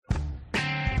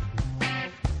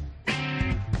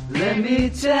Let me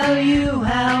tell you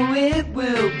how it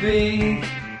will be.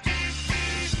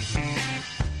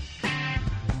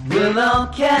 We'll all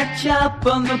catch up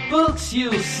on the books,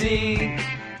 you'll see.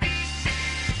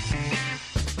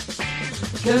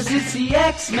 'Cause it's the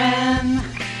X-Men.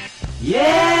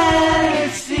 Yeah,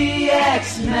 it's the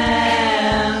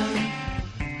X-Men.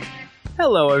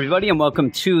 Hello, everybody, and welcome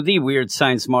to the Weird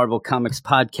Science Marvel Comics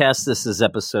podcast. This is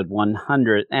episode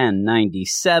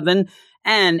 197,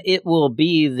 and it will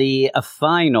be the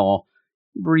final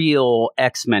real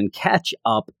X-Men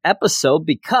catch-up episode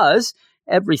because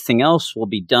everything else will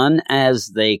be done as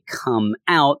they come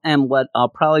out. And what I'll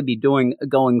probably be doing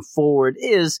going forward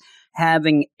is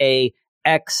having a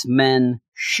X-Men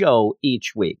show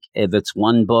each week. If it's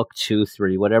one book, 2,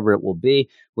 3, whatever it will be,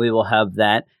 we will have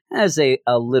that as a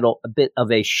bit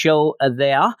of a show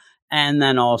there. And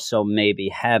then also maybe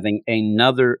having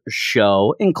another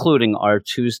show, including our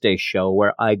Tuesday show,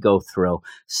 where I go through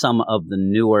some of the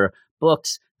newer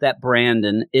books that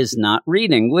Brandon is not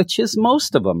reading, which is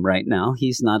most of them right now.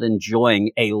 He's not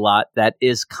enjoying a lot that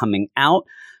is coming out,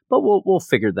 but we'll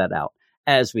figure that out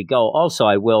as we go. Also,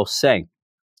 I will say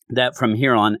that from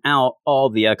here on out, all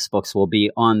the X books will be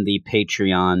on the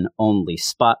Patreon only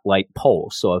spotlight poll.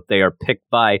 So if they are picked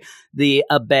by the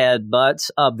bad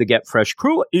butts of the Get Fresh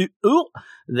crew,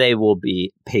 they will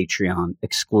be Patreon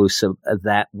exclusive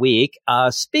that week.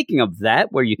 Speaking of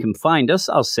that, where you can find us,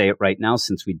 I'll say it right now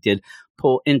since we did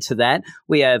pull into that.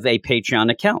 We have a Patreon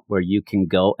account where you can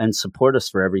go and support us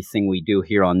for everything we do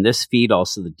here on this feed,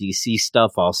 also the DC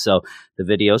stuff, also the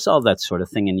videos, all that sort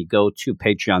of thing. And you go to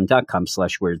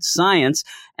patreon.com/weirdscience.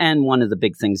 And one of the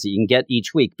big things that you can get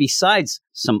each week, besides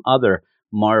some other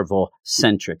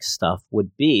Marvel-centric stuff,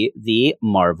 would be the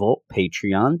Marvel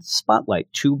Patreon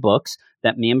Spotlight. 2 books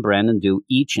that me and Brandon do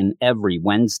each and every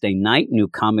Wednesday night, New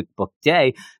Comic Book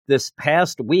Day. This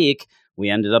past week, we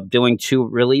ended up doing 2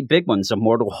 really big ones,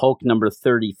 Immortal Hulk number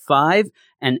 35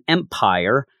 and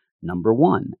Empire number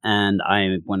 1. And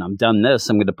when I'm done this,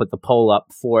 I'm going to put the poll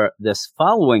up for this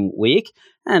following week.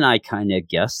 And I kind of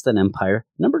guess that Empire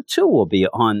number 2 will be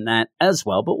on that as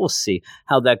well, but we'll see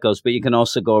how that goes. But you can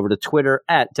also go over to Twitter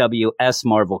at WS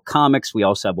Marvel Comics. We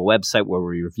also have a website where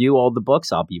we review all the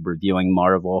books. I'll be reviewing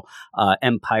Marvel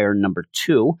Empire number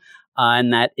 2.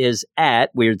 And that is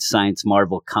at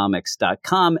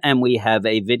WeirdScienceMarvelComics.com. And we have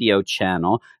a video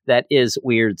channel that is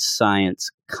Weird Science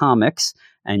Comics.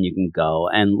 And you can go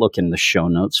and look in the show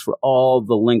notes for all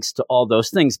the links to all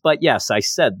those things. But yes, I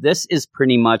said this is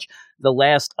pretty much the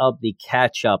last of the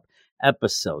catch-up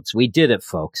episodes. We did it,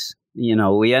 folks. You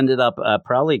know, we ended up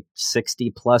probably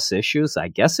 60-plus issues, I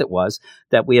guess it was,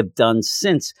 that we have done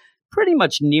since pretty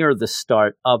much near the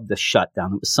start of the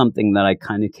shutdown. It was something that I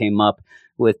kind of came up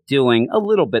with doing a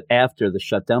little bit after the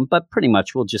shutdown, but pretty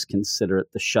much we'll just consider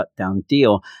it the shutdown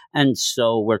deal. And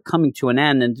so we're coming to an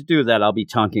end. And to do that, I'll be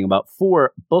talking about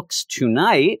 4 books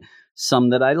tonight, some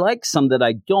that I like, some that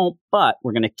I don't, but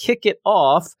we're going to kick it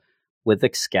off with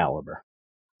Excalibur.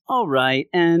 All right,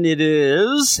 and it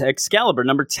is Excalibur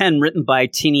number 10, written by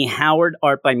Tini Howard,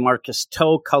 art by Marcus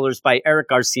To, colors by Eric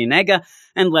Arcianega,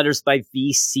 and letters by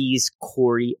VC's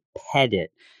Corey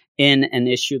Pettit. In an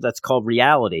issue that's called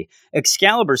Reality,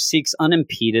 Excalibur seeks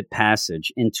unimpeded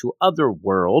passage into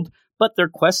Otherworld, but their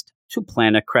quest to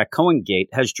planet Krakoan Gate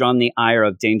has drawn the ire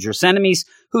of dangerous enemies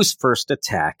whose first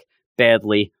attack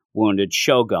badly wounded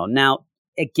Shogo. Now,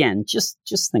 again, just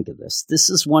think of this. This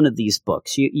is one of these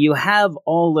books. You have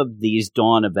all of these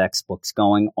Dawn of X books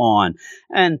going on,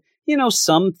 and you know,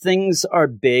 some things are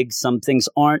big, some things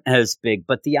aren't as big,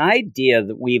 but the idea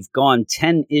that we've gone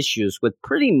 10 issues with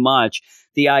pretty much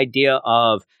the idea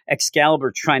of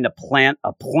Excalibur trying to plant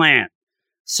a plant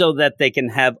so that they can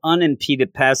have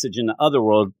unimpeded passage in the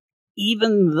Otherworld,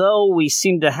 even though we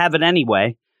seem to have it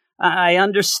anyway. I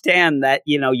understand that,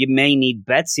 you know, you may need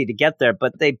Betsy to get there,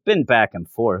 but they've been back and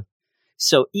forth.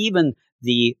 So even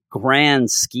the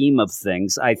grand scheme of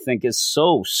things, I think, is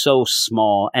so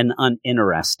small and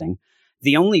uninteresting.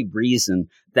 The only reason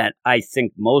that I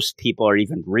think most people are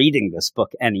even reading this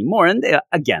book anymore, and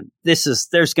again, there's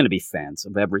going to be fans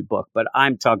of every book, but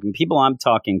people I'm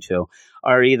talking to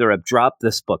are either have dropped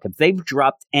this book. If they've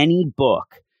dropped any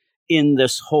book in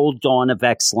this whole Dawn of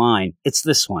X line, it's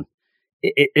this one.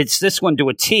 It's this one to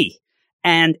a T.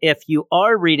 And if you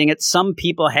are reading it, some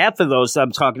people, half of those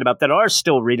I'm talking about that are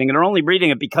still reading it, are only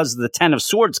reading it because of the 10 of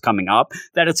Swords coming up,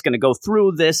 that it's going to go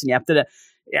through this. And you have to,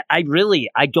 I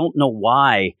don't know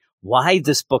why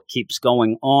this book keeps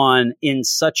going on in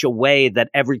such a way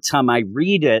that every time I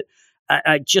read it,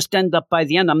 I just end up by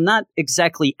the end. I'm not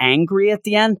exactly angry at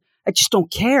the end. I just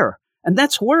don't care. And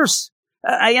that's worse.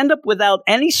 I end up without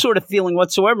any sort of feeling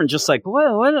whatsoever and just like,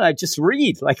 well, what did I just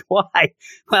read? Like, why?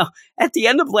 Well, at the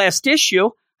end of last issue,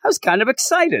 I was kind of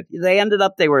excited.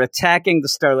 They were attacking the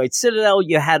Starlight Citadel.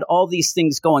 You had all these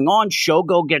things going on.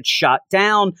 Shogo gets shot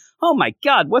down. Oh my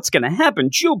God, what's going to happen?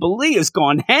 Jubilee has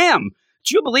gone ham.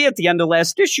 Jubilee at the end of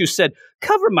last issue said,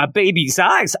 cover my baby's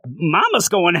eyes. Mama's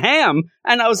going ham.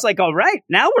 And I was like, all right,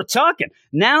 now we're talking.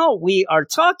 Now we are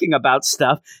talking about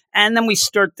stuff. And then we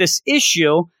start this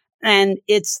issue and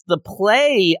it's the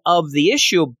play of the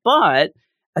issue. But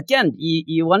again,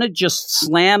 you want to just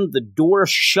slam the door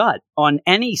shut on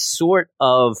any sort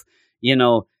of,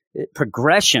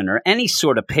 progression or any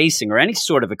sort of pacing or any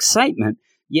sort of excitement.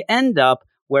 You end up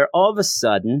where all of a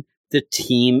sudden the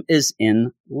team is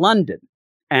in London.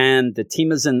 And the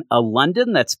team is in a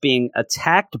London that's being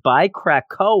attacked by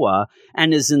Krakoa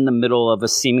and is in the middle of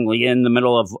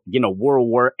World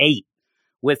War VIII.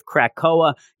 With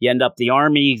Krakoa, you end up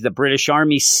the British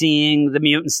army seeing the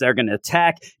mutants they're going to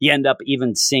attack. You end up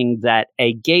even seeing that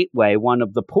a gateway, one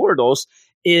of the portals,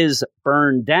 is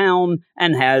burned down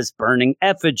and has burning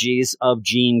effigies of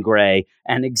Jean Grey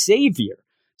and Xavier.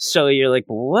 So you're like,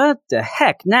 what the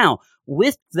heck? Now,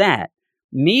 with that,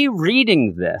 me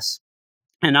reading this,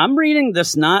 and I'm reading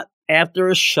this not after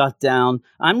a shutdown.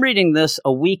 I'm reading this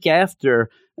a week after,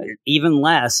 even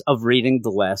less, of reading The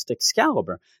Last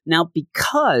Excalibur. Now,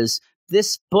 because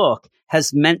this book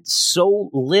has meant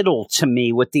so little to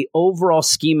me with the overall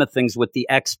scheme of things with the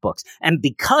X books, and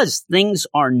because things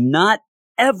are not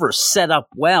ever set up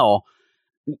well,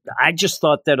 I just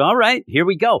thought that, all right, here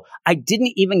we go. I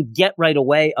didn't even get right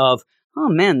away of, oh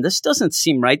man, this doesn't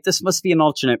seem right. This must be an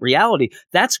alternate reality.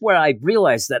 That's where I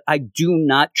realized that I do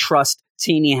not trust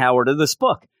Tini Howard of this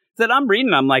book that I'm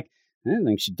reading. I'm like, I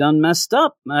think she done messed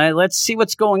up. Let's see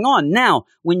what's going on. Now,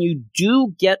 when you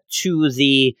do get to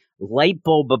the light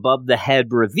bulb above the head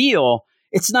reveal,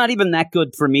 it's not even that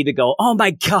good for me to go, oh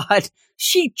my God,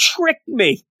 she tricked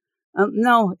me.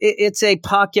 No, it's a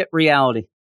pocket reality.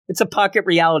 It's a pocket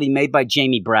reality made by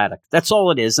Jamie Braddock. That's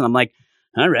all it is. And I'm like,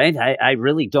 all right, I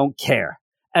really don't care.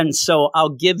 And so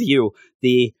I'll give you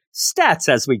the stats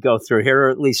as we go through here, or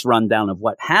at least rundown of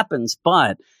what happens.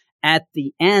 But at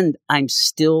the end, I'm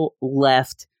still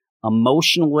left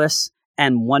emotionless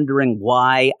and wondering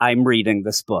why I'm reading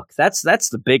this book. That's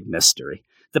the big mystery.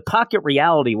 The pocket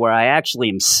reality where I actually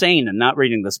am sane and not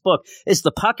reading this book is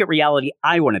the pocket reality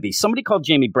I want to be. Somebody called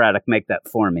Jamie Braddock make that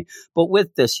for me. But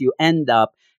with this, you end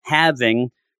up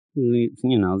having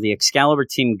the Excalibur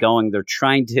team going. They're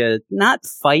trying to not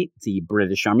fight the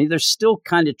British army. They're still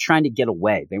kind of trying to get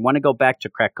away. They want to go back to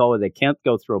Krakoa. They can't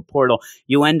go through a portal.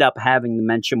 You end up having to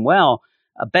mention, well,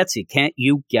 Betsy, can't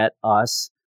you get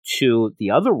us to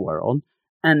the other world?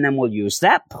 And then we'll use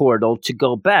that portal to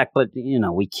go back. But,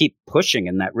 we keep pushing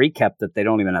in that recap that they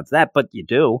don't even have that, but you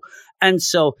do. And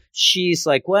so she's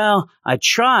like, well, I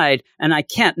tried and I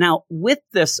can't. Now, with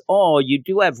this all, you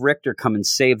do have Richter come and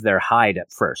save their hide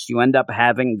at first. You end up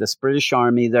having this British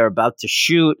army. They're about to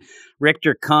shoot.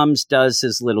 Richter comes, does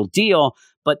his little deal,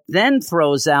 but then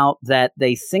throws out that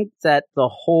they think that the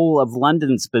whole of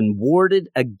London's been warded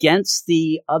against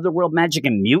the otherworld magic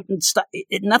and mutant stuff.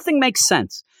 Nothing makes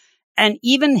sense. And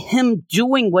even him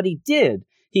doing what he did,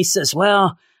 he says,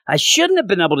 well, I shouldn't have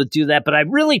been able to do that, but I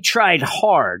really tried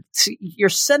hard. You're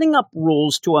setting up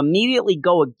rules to immediately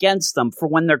go against them for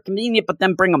when they're convenient, but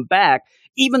then bring them back,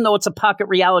 even though it's a pocket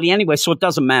reality anyway, so it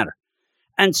doesn't matter.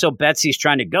 And so Betsy's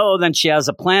trying to go. Then she has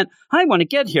a plan. I want to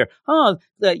get here. Oh,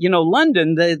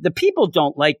 London, the people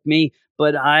don't like me,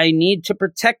 but I need to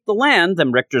protect the land.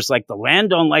 Then Richter's like, the land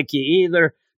don't like you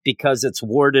either, because it's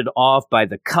warded off by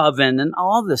the Coven and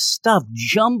all this stuff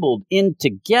jumbled in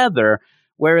together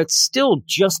where it's still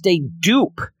just a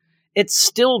dupe. It's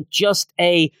still just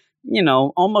a,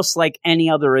 almost like any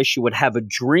other issue would have a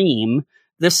dream.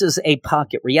 This is a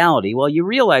pocket reality. Well, you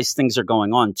realize things are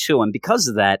going on too. And because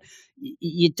of that,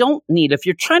 you don't need, if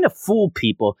you're trying to fool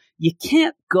people, you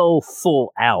can't go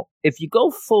full out. If you go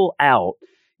full out,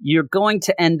 you're going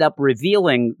to end up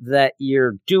revealing that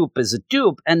your dupe is a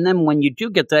dupe. And then when you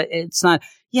do get that, it's not,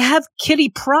 you have Kitty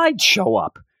Pryde show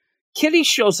up. Kitty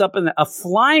shows up in a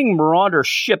flying Marauder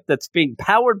ship that's being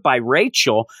powered by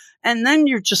Rachel. And then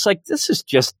you're just like, this is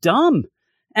just dumb.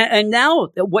 And now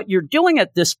what you're doing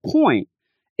at this point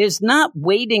is not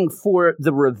waiting for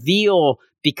the reveal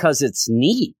because it's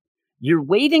neat. You're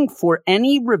waiting for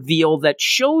any reveal that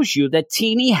shows you that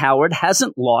Tini Howard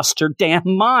hasn't lost her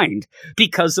damn mind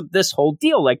because of this whole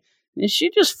deal. Like, did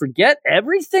she just forget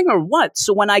everything or what?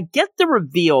 So when I get the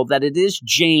reveal that it is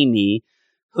Jamie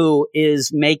who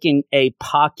is making a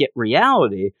pocket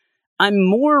reality, I'm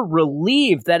more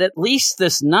relieved that at least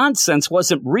this nonsense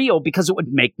wasn't real because it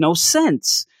would make no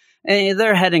sense. And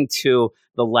they're heading to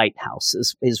the lighthouse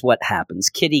is what happens.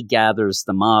 Kitty gathers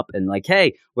them up and like,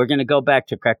 hey, we're going to go back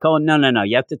to Krakoa. No.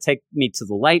 You have to take me to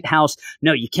the lighthouse.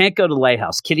 No, you can't go to the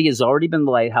lighthouse. Kitty has already been to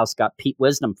the lighthouse, got Pete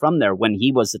Wisdom from there when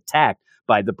he was attacked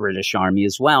by the British Army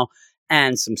as well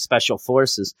and some special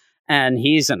forces. And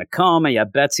he's in a coma. Yeah,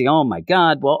 Betsy, oh my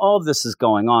God. Well, all of this is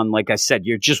going on. Like I said,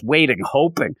 you're just waiting,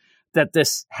 hoping that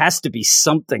this has to be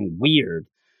something weird.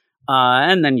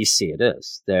 And then you see it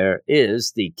is. There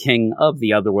is the king of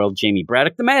the otherworld, Jamie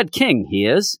Braddock, the Mad King he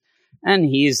is. And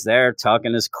he's there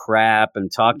talking his crap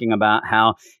and talking about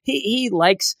how he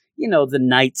likes, the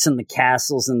knights and the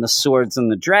castles and the swords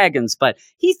and the dragons, but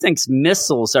he thinks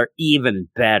missiles are even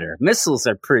better. Missiles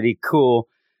are pretty cool.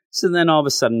 So then all of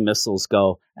a sudden missiles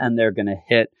go and they're going to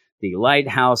hit the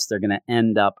lighthouse. They're going to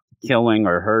end up killing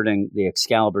or hurting the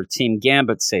Excalibur team.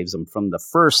 Gambit saves them from the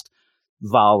first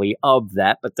volley of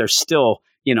that, but they're still,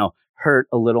 hurt,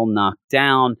 a little knocked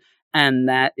down. And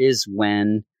that is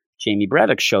when Jamie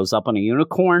Braddock shows up on a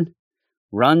unicorn,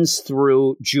 runs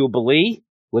through Jubilee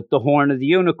with the horn of the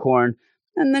unicorn,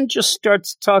 and then just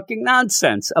starts talking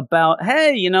nonsense about,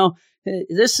 hey,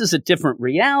 this is a different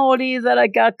reality that I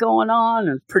got going on.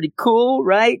 And it's pretty cool,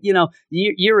 right?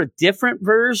 You're a different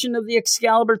version of the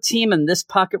Excalibur team in this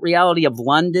pocket reality of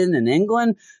London and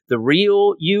England. The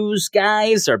real yous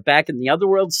guys are back in the other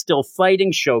world, still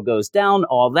fighting. Show goes down,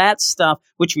 all that stuff,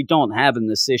 which we don't have in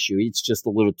this issue. It's just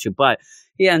a little too, but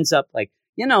he ends up like,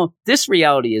 this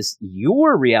reality is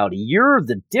your reality. You're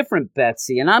the different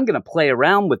Betsy, and I'm going to play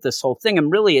around with this whole thing.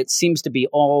 And really, it seems to be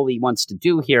all he wants to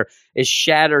do here is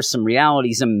shatter some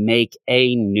realities and make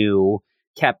a new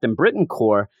Captain Britain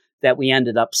Corps that we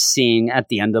ended up seeing at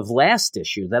the end of last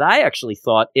issue, that I actually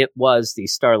thought it was the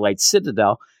Starlight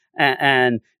Citadel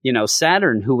and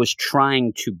Saturn who was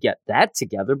trying to get that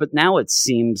together. But now it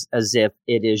seems as if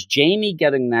it is Jamie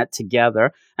getting that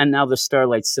together. And now the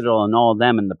Starlight Citadel and all of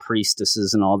them and the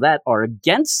priestesses and all that are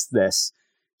against this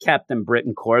Captain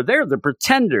Britain Corps. They're the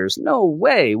pretenders. No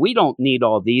way. We don't need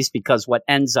all these, because what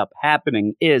ends up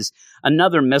happening is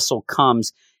another missile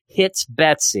comes, hits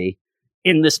Betsy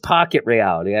in this pocket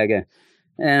reality again,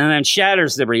 and then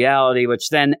shatters the reality, which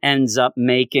then ends up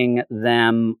making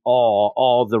them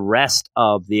all the rest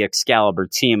of the Excalibur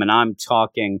team. And I'm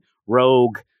talking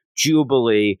Rogue,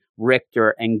 Jubilee,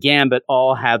 Richter, and Gambit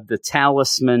all have the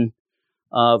talisman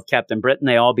of Captain Britain.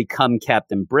 They all become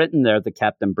Captain Britain. They're the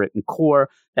Captain Britain Corps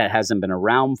that hasn't been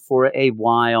around for a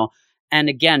while. And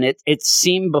again, it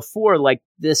seemed before like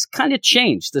this kind of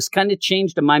changed. This kind of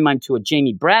changed in my mind to a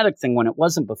Jamie Braddock thing when it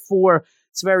wasn't before.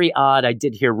 It's very odd. I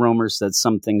did hear rumors that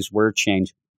some things were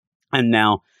changed. And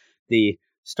now the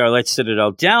Starlight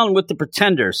Citadel, down with the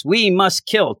pretenders. We must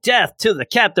kill. Death to the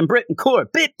Captain Britain Corps.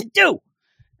 Bit-do.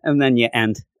 And then you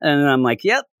end. And I'm like,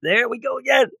 yep, there we go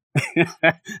again.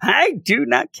 I do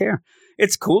not care.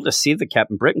 It's cool to see the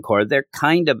Captain Britain Corps. They're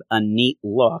kind of a neat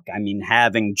look. I mean,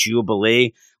 having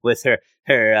Jubilee with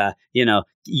her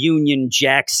Union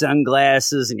Jack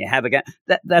sunglasses, and you have a guy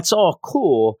that's all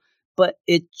cool, but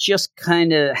it just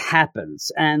kind of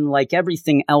happens. And like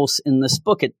everything else in this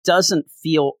book, it doesn't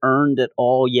feel earned at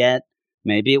all yet.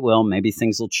 Maybe it will. Maybe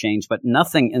things will change. But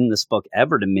nothing in this book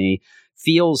ever to me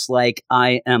feels like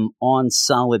I am on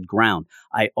solid ground.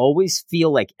 I always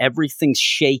feel like everything's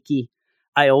shaky.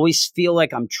 I always feel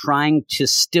like I'm trying to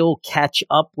still catch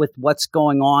up with what's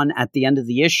going on at the end of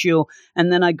the issue.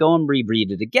 And then I go and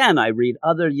reread it again. I read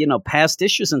other, past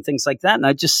issues and things like that. And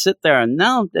I just sit there and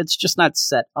no, it's just not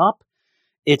set up.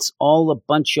 It's all a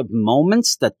bunch of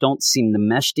moments that don't seem to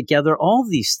mesh together. All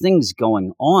these things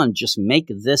going on just make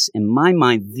this, in my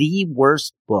mind, the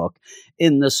worst book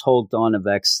in this whole Dawn of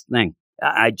X thing.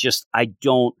 I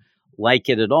don't like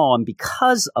it at all. And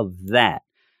because of that,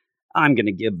 I'm going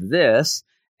to give this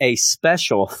a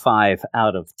special 5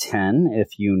 out of 10.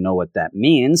 If you know what that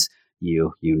means,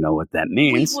 you know what that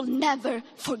means. We will never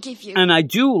forgive you. And I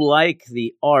do like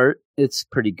the art. It's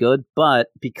pretty good. But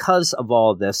because of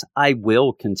all this, I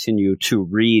will continue to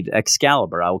read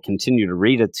Excalibur. I will continue to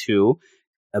read it to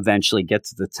eventually get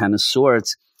to the Ten of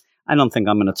Swords. I don't think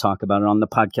I'm going to talk about it on the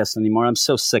podcast anymore. I'm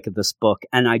so sick of this book.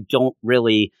 And I don't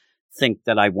really think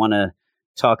that I want to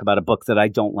talk about a book that I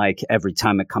don't like every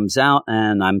time it comes out.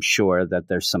 And I'm sure that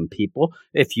there's some people,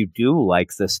 if you do like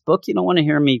this book, you don't want to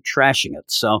hear me trashing it.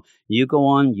 So you go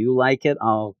on, you like it,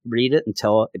 I'll read it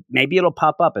until maybe it'll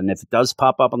pop up. And if it does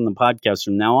pop up on the podcast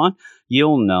from now on,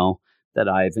 you'll know that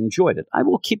I've enjoyed it. I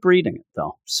will keep reading it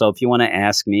though. So if you want to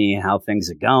ask me how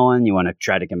things are going, you want to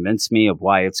try to convince me of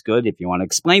why it's good, if you want to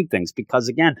explain things, because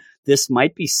again, this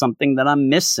might be something that I'm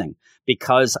missing.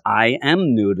 because I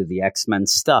am new to the X-Men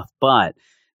stuff. But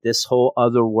this whole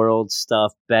Otherworld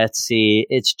stuff, Betsy,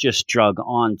 it's just drug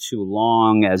on too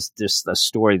long as just a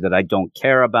story that I don't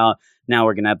care about. Now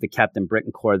we're going to have the Captain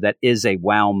Britain Corps. That is a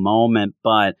wow moment,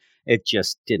 but it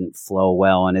just didn't flow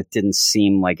well. And it didn't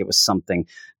seem like it was something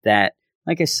that,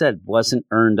 like I said, wasn't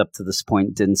earned up to this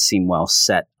point, didn't seem well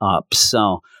set up.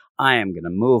 So I am going to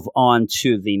move on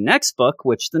to the next book,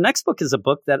 which the next book is a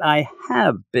book that I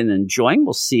have been enjoying.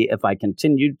 We'll see if I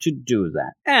continue to do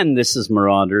that. And this is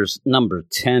Marauders number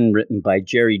 10, written by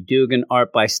Jerry Dugan,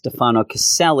 art by Stefano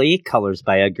Caselli, colors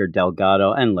by Edgar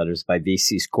Delgado, and letters by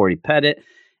VC's Corey Pettit,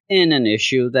 in an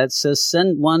issue that says,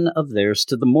 send one of theirs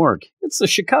to the morgue. It's the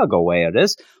Chicago way it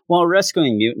is. While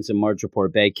rescuing mutants in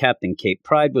Madripoor Bay, Captain Kate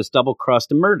Pride was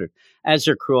double-crossed and murdered. As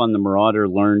her crew on the Marauder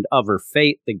learned of her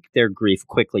fate, their grief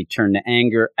quickly turned to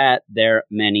anger at their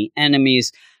many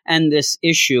enemies. And this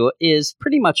issue is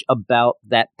pretty much about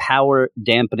that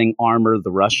power-dampening armor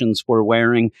the Russians were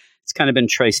wearing. It's kind of been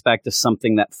traced back to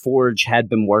something that Forge had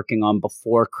been working on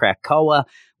before Krakoa,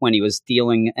 when he was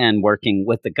dealing and working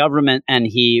with the government, and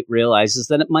he realizes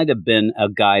that it might have been a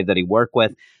guy that he worked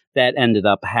with that ended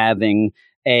up having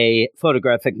a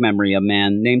photographic memory of a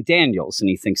man named Daniels, and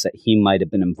he thinks that he might have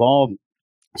been involved.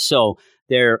 So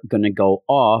they're going to go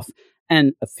off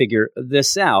and figure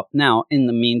this out. Now, in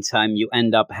the meantime, you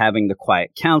end up having the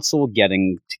Quiet Council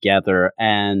getting together,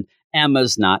 and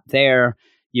Emma's not there.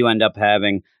 You end up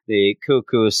having the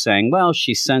Cuckoo saying, well,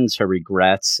 she sends her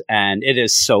regrets, and it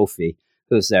is Sophie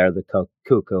who's there. The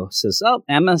Cuckoo says, oh,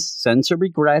 Emma sends her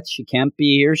regrets. She can't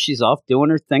be here. She's off doing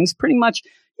her things, pretty much,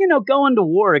 going to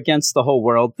war against the whole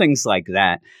world, things like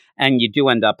that. And you do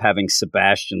end up having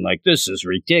Sebastian like, this is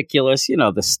ridiculous,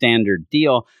 the standard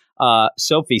deal.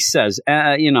 Sophie says,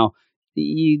 you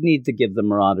need to give the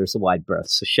Marauders a wide berth,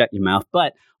 so shut your mouth.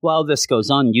 But while this goes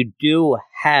on, you do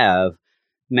have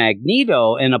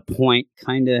Magneto in a point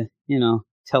kind of,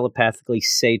 telepathically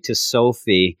say to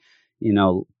Sophie,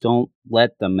 don't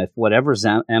let them, if whatever's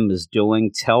Emma's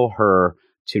doing, tell her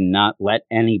to not let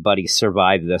anybody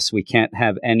survive this. We can't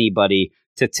have anybody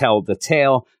to tell the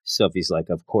tale. Sophie's like,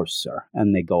 of course, sir.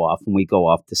 And they go off, and we go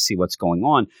off to see what's going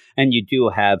on. And you do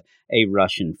have a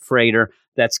Russian freighter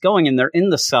that's going, and they're in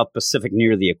the South Pacific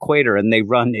near the equator, and they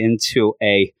run into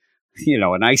an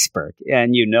iceberg.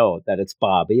 And that it's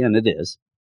Bobby, and it is.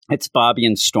 It's Bobby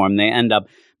and Storm. They end up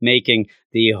making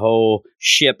the whole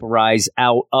ship rise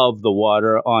out of the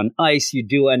water on ice. You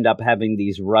do end up having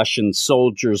these Russian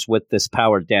soldiers with this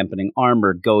power-dampening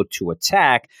armor go to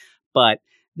attack, but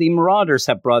the Marauders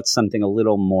have brought something a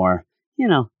little more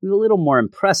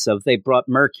impressive. They brought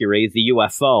Mercury, the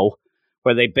UFO,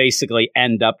 where they basically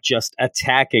end up just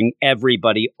attacking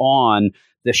everybody on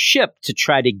the ship to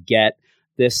try to get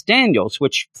this Daniels,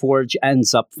 which Forge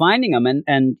ends up finding him.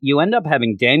 And you end up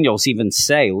having Daniels even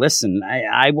say, listen,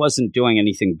 I wasn't doing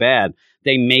anything bad.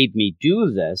 They made me do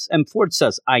this. And Forge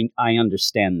says, I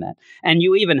understand that. And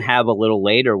you even have a little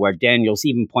later where Daniels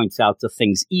even points out the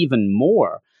things even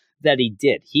more that he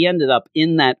did. He ended up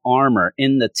in that armor,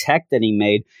 in the tech that he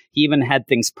made. He even had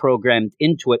things programmed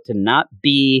into it to not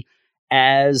be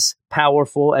as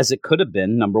powerful as it could have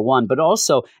been, number one, but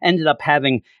also ended up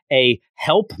having a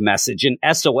help message, an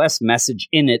SOS message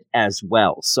in it as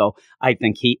well. So I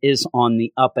think he is on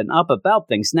the up and up about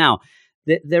things. Now,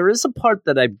 there is a part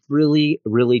that I really,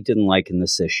 really didn't like in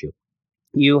this issue.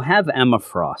 You have Emma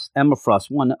Frost. Emma Frost,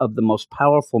 one of the most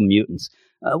powerful mutants,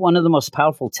 one of the most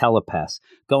powerful telepaths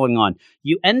going on.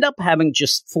 You end up having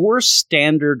just 4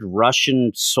 standard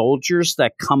Russian soldiers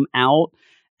that come out,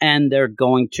 and they're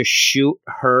going to shoot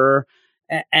her,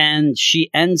 and she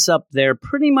ends up there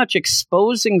pretty much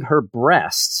exposing her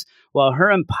breasts while her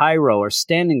and Pyro are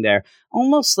standing there,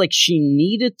 almost like she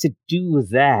needed to do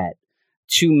that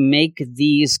to make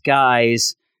these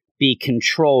guys be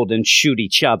controlled and shoot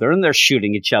each other. And they're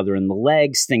shooting each other in the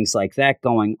legs, things like that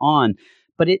going on.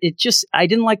 But it just, I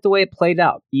didn't like the way it played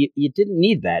out. You didn't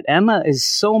need that. Emma is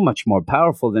so much more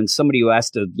powerful than somebody who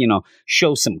has to,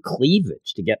 show some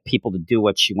cleavage to get people to do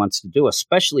what she wants to do,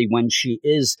 especially when she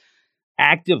is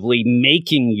actively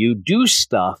making you do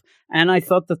stuff. And I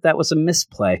thought that was a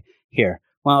misplay here.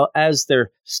 Well, as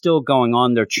they're still going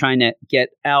on, they're trying to get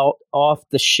out off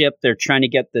the ship. They're trying to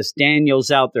get this Daniels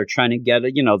out. They're trying to get,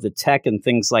 the tech and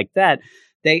things like that.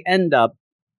 They end up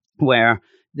where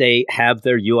they have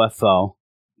their UFO.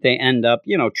 They end up,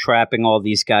 trapping all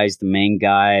these guys, the main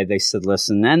guy. They said,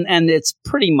 listen, and it's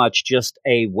pretty much just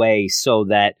a way so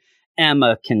that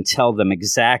Emma can tell them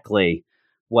exactly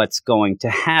what's going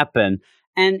to happen.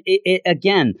 And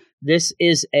again, this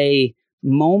is a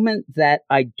moment that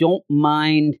I don't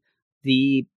mind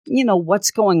the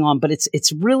what's going on, but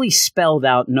it's really spelled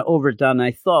out and overdone.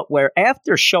 I thought where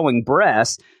after showing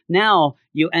breasts, now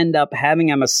you end up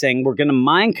having Emma saying, we're going to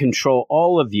mind control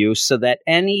all of you so that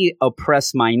any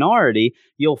oppressed minority,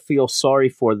 you'll feel sorry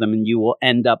for them and you will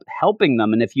end up helping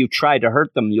them. And if you try to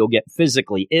hurt them, you'll get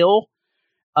physically ill.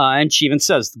 And she even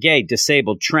says, gay,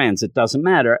 disabled, trans, it doesn't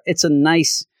matter. It's a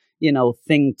nice,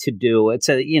 thing to do. It's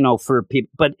for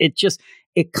people, but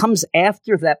it comes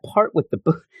after that part with the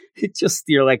book.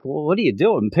 You're like, well, what are you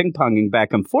doing? Ping-ponging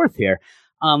back and forth here.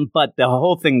 But the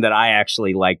whole thing that I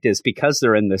actually liked is because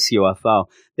they're in this UFO,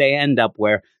 they end up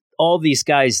where all these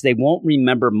guys, they won't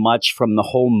remember much from the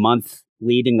whole month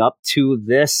leading up to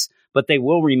this, but they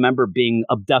will remember being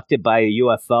abducted by a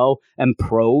UFO and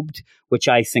probed, which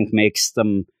I think makes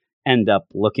them end up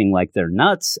looking like they're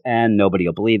nuts and nobody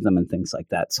will believe them and things like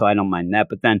that. So I don't mind that.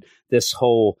 But then this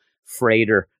whole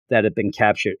freighter that had been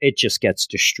captured, it just gets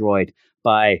destroyed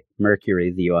by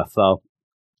Mercury, the UFO.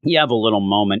 You have a little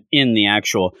moment in the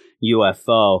actual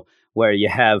UFO where you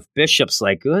have Bishop's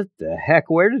like, what the heck?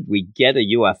 Where did we get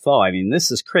a UFO? I mean,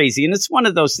 this is crazy. And it's one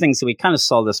of those things that we kind of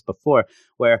saw this before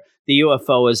where the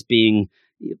UFO is being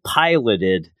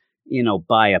piloted,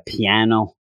 by a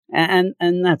piano. And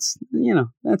that's,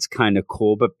 that's kind of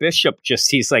cool. But Bishop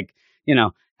he's like,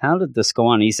 how did this go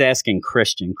on? He's asking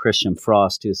Christian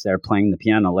Frost, who's there playing the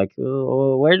piano, like,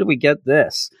 oh, where did we get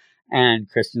this? And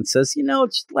Christian says,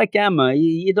 it's like Emma,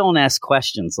 you don't ask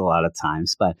questions a lot of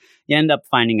times, but you end up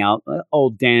finding out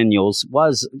old Daniels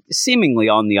was seemingly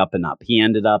on the up and up. He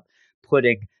ended up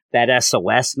putting that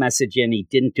SOS message in. He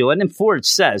didn't do it. And Forge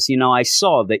says, I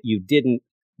saw that you didn't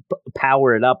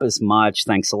power it up as much.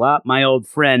 Thanks a lot, my old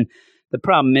friend. The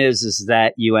problem is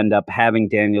that you end up having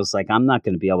Daniels like, I'm not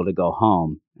going to be able to go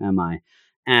home, am I?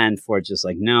 And Forge is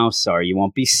like, no, sorry, you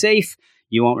won't be safe.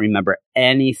 You won't remember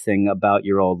anything about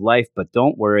your old life, but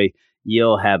don't worry.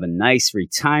 You'll have a nice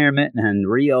retirement in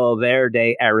Rio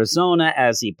Verde, Arizona,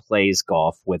 as he plays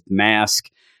golf with Mask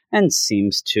and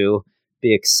seems to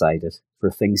be excited for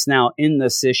things. Now, in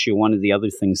this issue, one of the other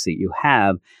things that you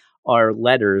have are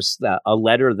letters, a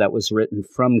letter that was written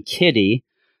from Kitty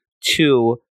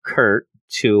to Kurt,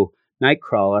 to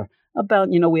Nightcrawler, about,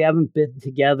 we haven't been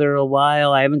together a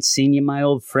while. I haven't seen you, my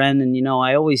old friend. And,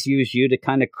 I always use you to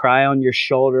kind of cry on your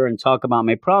shoulder and talk about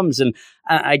my problems. And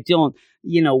I don't,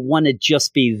 want to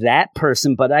just be that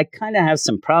person, but I kind of have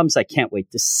some problems. I can't wait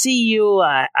to see you.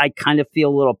 I kind of feel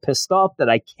a little pissed off that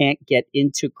I can't get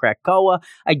into Krakoa.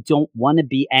 I don't want to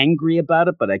be angry about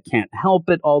it, but I can't help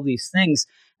it. All these things.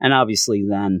 And obviously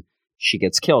then she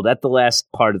gets killed. At the last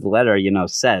part of the letter,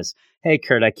 says, hey,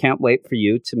 Kurt, I can't wait for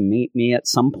you to meet me at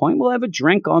some point. We'll have a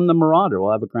drink on the Marauder.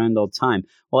 We'll have a grand old time.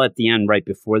 Well, at the end, right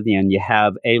before the end, you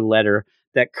have a letter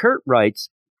that Kurt writes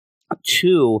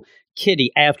to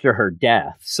Kitty after her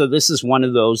death. So this is one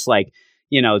of those like,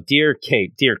 dear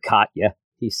Kate, dear Katya,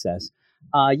 he says.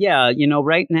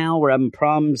 Right now we're having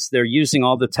problems. They're using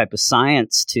all the type of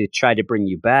science to try to bring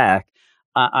you back.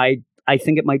 I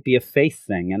think it might be a faith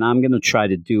thing, and I'm going to try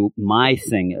to do my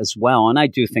thing as well. And I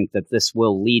do think that this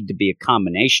will lead to be a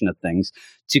combination of things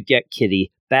to get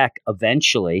Kitty back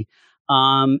eventually.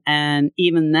 And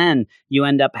even then, you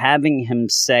end up having him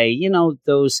say,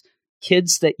 those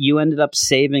kids that you ended up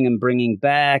saving and bringing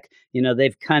back,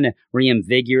 they've kind of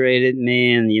reinvigorated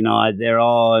me, and, they're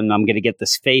all, and I'm going to get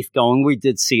this faith going. We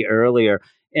did see earlier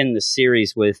in the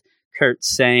series with Kurt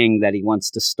saying that he wants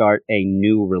to start a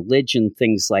new religion,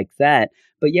 things like that.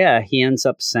 But yeah, he ends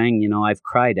up saying, I've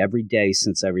cried every day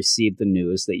since I received the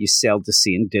news that you sailed to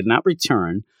sea and did not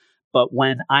return. But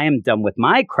when I am done with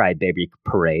my crybaby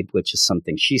parade, which is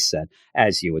something she said,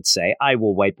 as you would say, I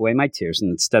will wipe away my tears and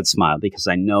instead smile because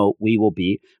I know we will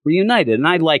be reunited. And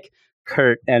I like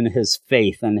Kurt and his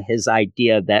faith and his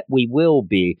idea that we will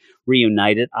be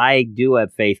reunited. I do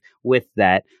have faith with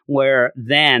that, where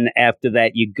then after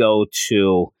that you go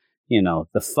to,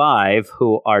 the five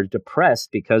who are depressed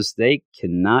because they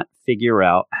cannot figure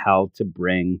out how to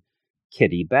bring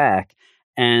Kitty back.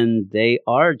 And they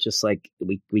are just like,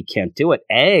 we can't do it.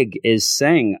 Egg is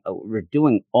saying, we're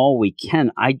doing all we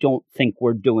can. I don't think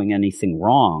we're doing anything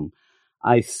wrong.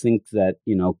 I think that,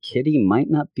 Kitty might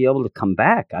not be able to come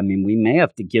back. I mean, we may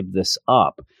have to give this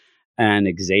up. And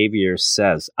Xavier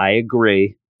says, I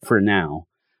agree for now.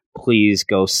 Please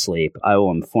go sleep. I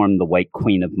will inform the White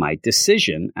Queen of my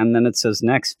decision. And then it says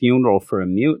next funeral for a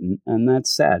mutant. And that's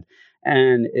sad.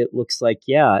 And it looks like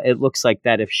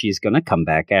that if she's going to come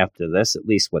back after this, at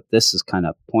least what this is kind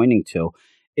of pointing to,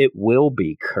 it will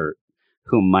be Kurt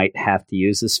who might have to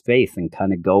use his faith and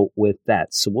kind of go with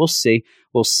that. So we'll see.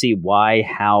 We'll see why,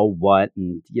 how, what,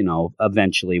 and,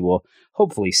 eventually we'll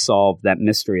hopefully solve that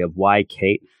mystery of why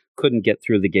Kate couldn't get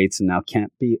through the gates and now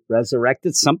can't be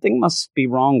resurrected. Something must be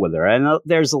wrong with her. And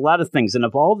there's a lot of things. And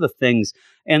of all the things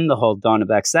in the whole Dawn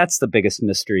of X, that's the biggest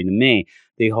mystery to me,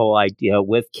 the whole idea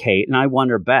with Kate. And I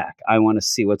want her back. I want to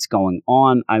see what's going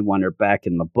on. I want her back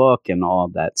in the book and all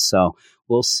of that. So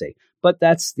we'll see. But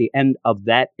that's the end of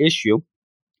that issue.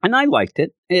 And I liked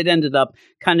it. It ended up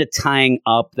kind of tying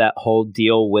up that whole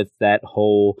deal with that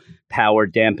whole power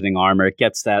dampening armor. It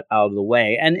gets that out of the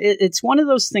way. And it's one of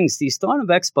those things, these Dawn of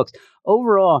X books,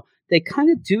 overall, they kind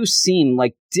of do seem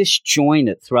like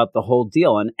disjointed throughout the whole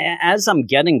deal. And as I'm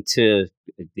getting to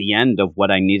the end of what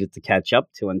I needed to catch up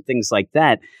to and things like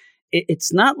that,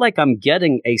 it's not like I'm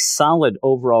getting a solid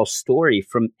overall story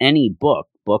from any book.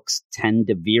 Books tend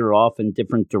to veer off in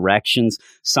different directions.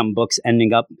 Some books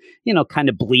ending up, kind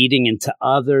of bleeding into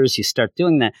others. You start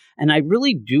doing that. And I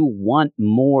really do want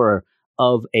more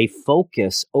of a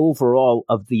focus overall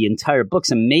of the entire books.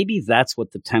 And maybe that's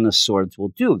what the Ten of Swords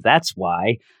will do. That's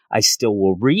why I still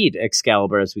will read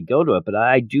Excalibur as we go to it. But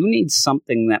I do need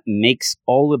something that makes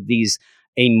all of these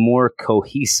a more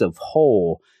cohesive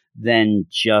whole than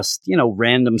just,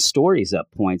 random stories at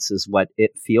points is what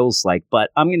it feels like. But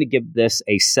I'm going to give this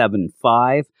a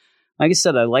 7.5. Like I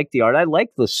said, I like the art. I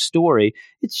like the story.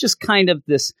 It's just kind of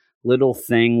this little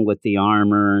thing with the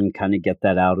armor and kind of get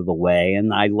that out of the way.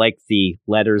 And I like the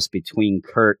letters between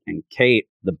Kurt and Kate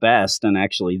the best. And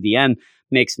actually the end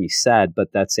makes me sad,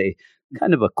 but that's a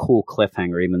kind of a cool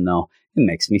cliffhanger, even though it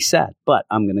makes me sad. But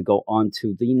I'm going to go on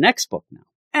to the next book now.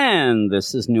 And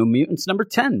this is New Mutants number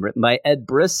 10, written by Ed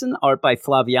Brisson, art by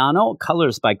Flaviano,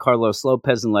 colors by Carlos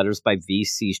Lopez, and letters by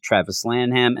VC's Travis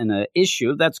Lanham, in an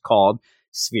issue that's called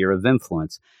Sphere of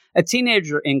Influence. A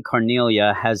teenager in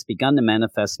Cornelia has begun to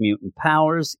manifest mutant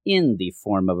powers in the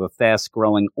form of a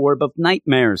fast-growing orb of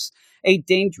nightmares, a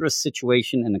dangerous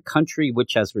situation in a country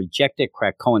which has rejected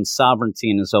Krakoan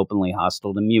sovereignty and is openly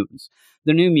hostile to mutants.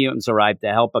 The new mutants arrive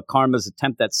to help, but Karma's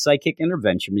attempt at psychic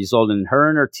intervention resulted in her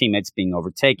and her teammates being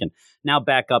overtaken. Now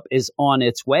backup is on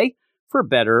its way, for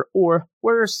better or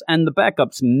worse, and the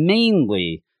backup's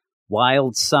mainly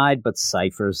Wild Side, but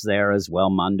Cypher's there as well,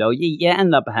 Mondo. You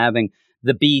end up having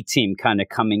the B team kind of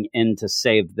coming in to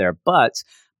save their butts,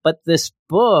 but this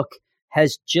book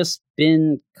has just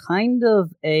been kind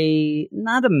of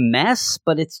not a mess,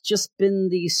 but it's just been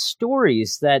these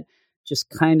stories that just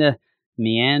kind of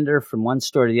meander from one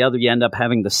story to the other. You end up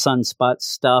having the Sunspot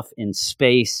stuff in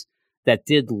space that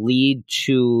did lead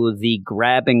to the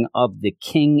grabbing of the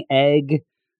King Egg,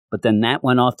 but then that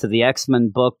went off to the X-Men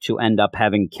book to end up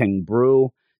having King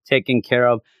Brew taken care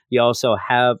of. You also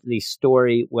have the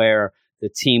story where the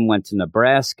team went to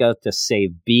Nebraska to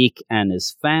save Beak and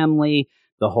his family.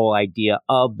 The whole idea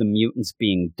of the mutants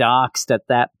being doxxed at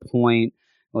that point,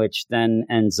 which then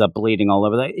ends up bleeding all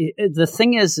over. The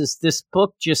thing is this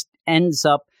book just ends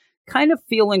up kind of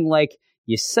feeling like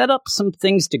you set up some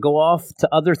things to go off to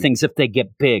other things if they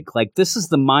get big. Like, this is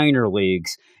the minor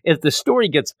leagues. If the story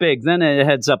gets big, then it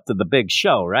heads up to the big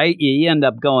show, right? You end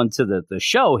up going to the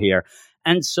show here.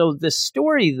 And so the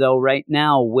story, though, right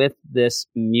now with this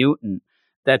mutant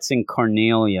that's in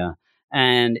Cornelia,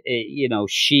 and,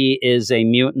 she is a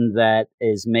mutant that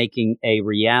is making a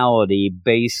reality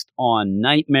based on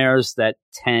nightmares that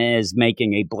is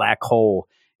making a black hole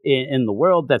in the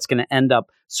world that's going to end up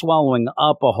swallowing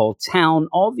up a whole town,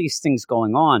 all these things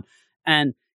going on.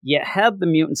 And you have the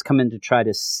mutants come in to try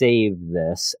to save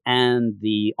this, and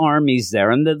the army's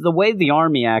there. And the way the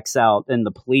army acts out and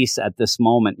the police at this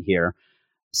moment here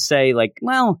say, like,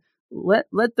 well,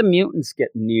 let the mutants get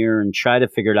near and try to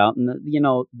figure it out. And,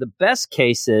 the best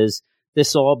case is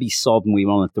this will all be solved and we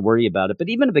won't have to worry about it. But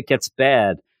even if it gets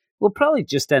bad, we'll probably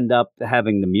just end up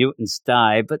having the mutants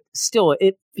die. But still,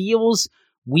 it feels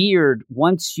weird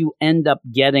once you end up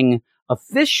getting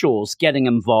officials getting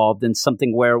involved in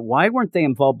something where, why weren't they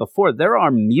involved before? There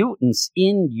are mutants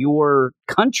in your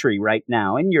country right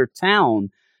now, in your town.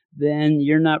 Then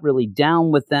you're not really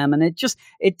down with them. And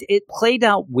it played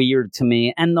out weird to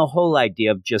me. And the whole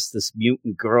idea of just this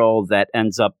mutant girl that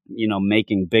ends up,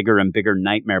 making bigger and bigger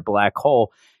nightmare black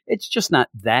hole, it's just not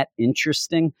that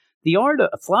interesting. The art,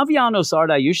 Flaviano's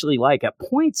art I usually like. At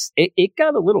points, it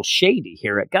got a little shady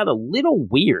here. It got a little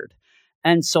weird.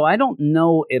 And so I don't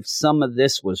know if some of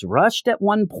this was rushed at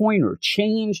one point or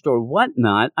changed or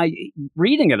whatnot.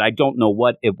 Reading it, I don't know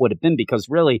what it would have been, because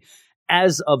really,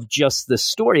 as of just the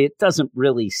story, it doesn't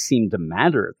really seem to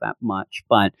matter that much.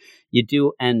 But you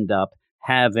do end up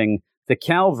having the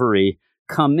cavalry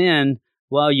come in,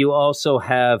 while you also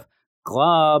have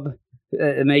Glob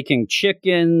making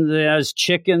chicken. There's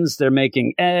chickens. They're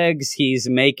making eggs. He's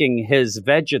making his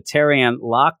vegetarian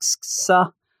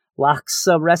laksa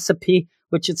recipe,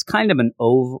 which it's kind of an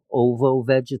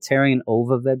ovo-vegetarian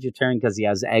because he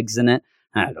has eggs in it.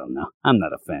 I don't know. I'm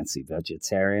not a fancy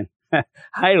vegetarian.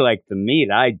 I like the meat,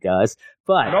 I does.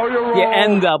 But you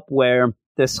end up where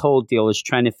this whole deal is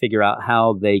trying to figure out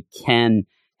how they can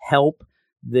help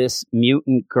this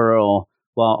mutant girl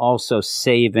while also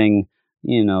saving,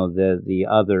 the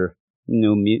other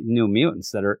new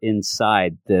mutants that are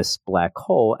inside this black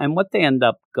hole. And what they end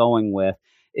up going with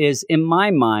is, in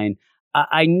my mind,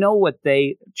 I know what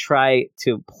they try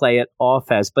to play it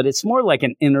off as, but it's more like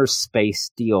an inner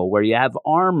space deal where you have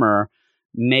armor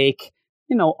make,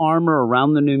 armor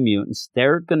around the New Mutants.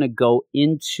 They're going to go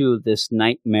into this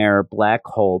nightmare black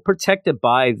hole protected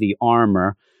by the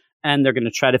armor, and they're going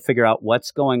to try to figure out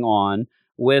what's going on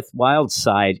with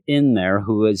Wildside in there,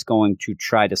 who is going to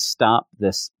try to stop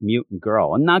this mutant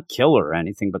girl and not kill her or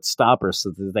anything, but stop her so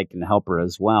that they can help her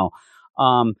as well.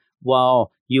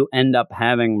 While you end up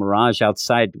having Mirage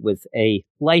outside with a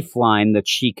lifeline that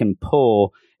she can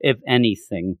pull if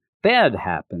anything bad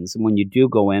happens. And when you do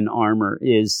go in, Armor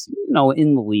is,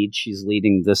 in the lead. She's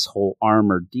leading this whole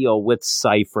Armor deal with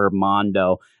Cypher,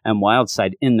 Mondo, and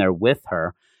Wildside in there with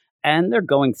her. And they're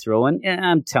going through, and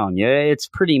I'm telling you, it's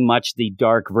pretty much the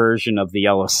dark version of the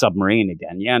Yellow Submarine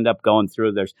again. You end up going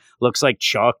through, looks like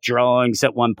chalk drawings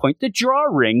at one point. The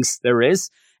drawings there is,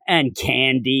 and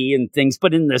candy and things,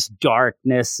 but in this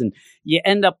darkness. And you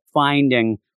end up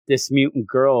finding this mutant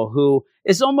girl who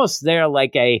is almost there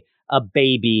like a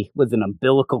baby with an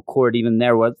umbilical cord even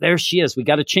there. Well, there she is. We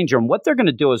got to change her. And what they're going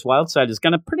to do is Wildside is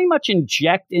going to pretty much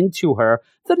inject into her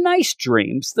the nice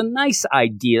dreams, the nice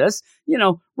ideas,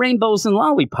 rainbows and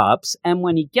lollipops. And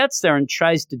when he gets there and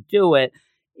tries to do it,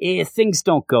 things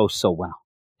don't go so well.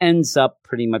 Ends up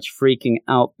pretty much freaking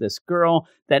out this girl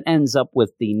that ends up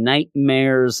with the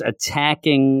nightmares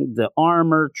attacking the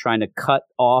armor, trying to cut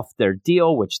off their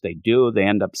deal, which they do. They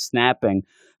end up snapping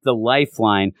the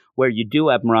lifeline, where you do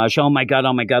have Mirage. Oh my God,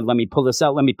 let me pull this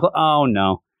out. Oh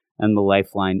no. And the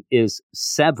lifeline is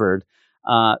severed.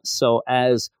 So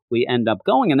as we end up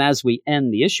going and as we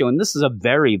end the issue, and this is a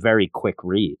very, very quick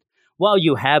read, while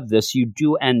you have this, you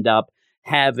do end up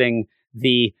having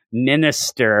the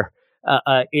minister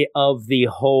of the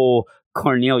whole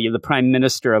Cornelia, the prime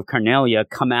minister of Cornelia,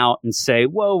 come out and say,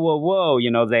 whoa.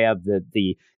 They have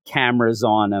the cameras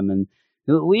on him, and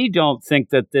we don't think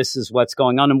that this is what's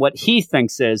going on. And what he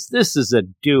thinks is, this is a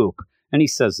dupe. And he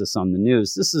says this on the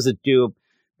news. This is a dupe.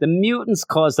 The mutants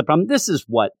caused the problem. This is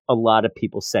what a lot of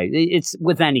people say. It's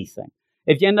with anything.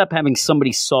 If you end up having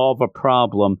somebody solve a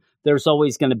problem, there's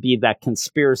always going to be that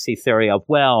conspiracy theory of,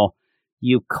 well,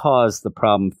 you caused the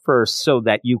problem first so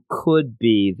that you could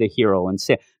be the hero and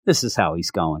say, this is how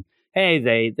he's going. Hey,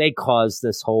 they caused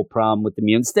this whole problem with the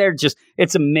mutants.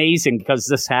 It's amazing because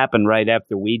this happened right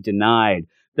after we denied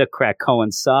the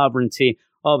Krakoan sovereignty.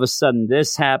 All of a sudden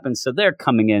this happens. So they're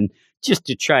coming in just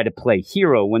to try to play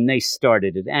hero when they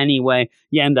started it anyway.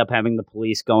 You end up having the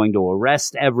police going to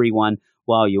arrest everyone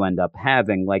while you end up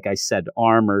having, like I said,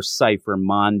 Armor, Cypher,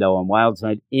 Mondo, and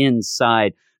Wildside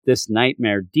inside this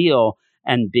nightmare deal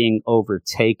and being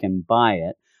overtaken by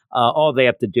it. All they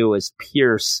have to do is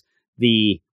pierce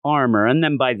the Armor, and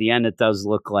then by the end it does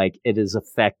look like it is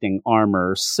affecting Armor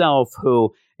herself,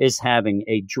 who is having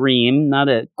a dream, not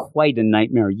quite a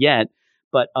nightmare yet,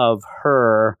 but of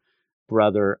her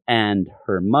brother and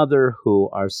her mother, who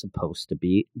are supposed to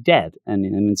be dead.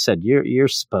 And said, you're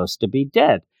supposed to be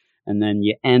dead. And then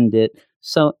you end it.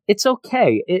 So it's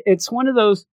okay. It's one of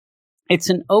those, it's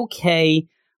an okay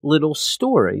little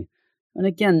story. And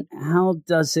again, how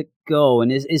does it go?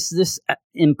 And is this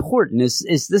important?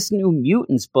 Is this New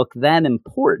Mutants book that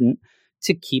important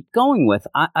to keep going with?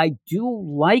 I do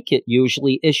like it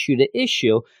usually issue to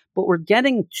issue, but we're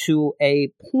getting to a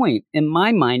point in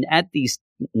my mind at these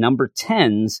number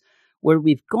 10s where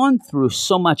we've gone through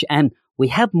so much and we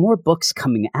have more books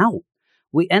coming out.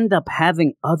 We end up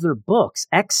having other books,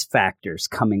 X Factors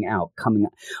coming out,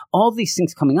 all these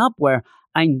things coming up where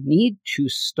I need to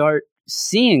start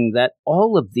seeing that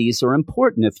all of these are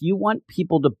important. If you want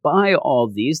people to buy all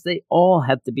these, they all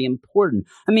have to be important.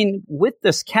 I mean, with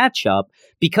this catch up,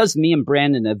 because me and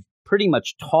Brandon have pretty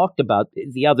much talked about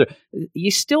the other,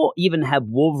 you still even have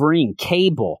Wolverine,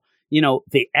 Cable,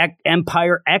 the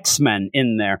Empire X-Men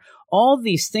in there. All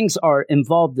these things are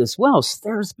involved as well. So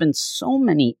there's been so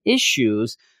many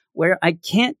issues where I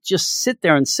can't just sit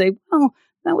there and say, well,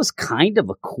 that was kind of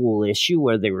a cool issue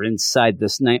where they were inside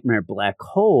this nightmare black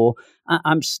hole.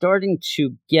 I'm starting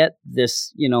to get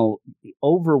this,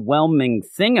 overwhelming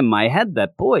thing in my head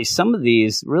that, boy, some of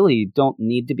these really don't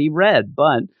need to be read,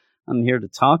 but I'm here to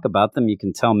talk about them. You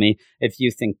can tell me if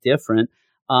you think different.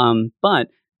 But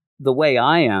the way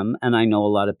I am, and I know a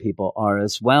lot of people are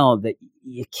as well, that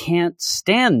you can't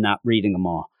stand not reading them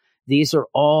all. These are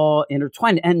all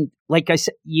intertwined. And like I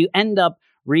said, you end up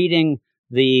reading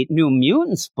the New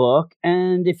Mutants book,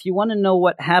 and if you want to know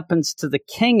what happens to the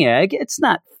King Egg, it's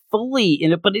not fully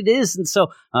in it, but it is. And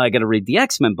so I got to read the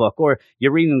X-Men book, or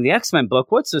you're reading the X-Men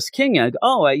book. What's this King Egg?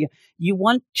 You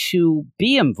want to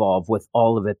be involved with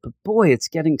all of it, but boy, it's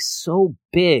getting so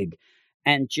big.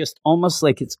 And just almost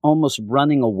like it's almost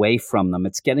running away from them.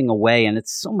 It's getting away, and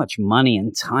it's so much money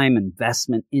and time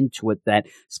investment into it that,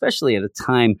 especially at a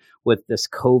time with this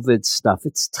COVID stuff,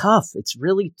 it's tough. It's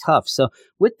really tough. So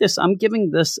with this, I'm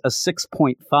giving this a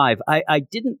 6.5. I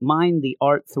didn't mind the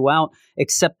art throughout,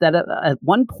 except that at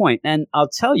one point, and I'll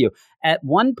tell you, at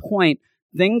one point,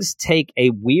 things take a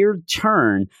weird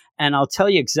turn, and I'll tell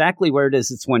you exactly where it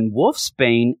is. It's when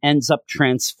Wolfsbane ends up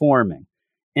transforming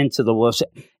into the wolf.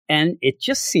 And it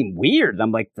just seemed weird.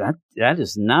 I'm like, that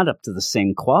is not up to the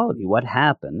same quality. What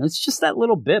happened? It's just that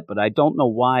little bit, but I don't know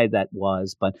why that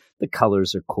was. But the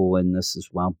colors are cool in this as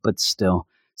well. But still,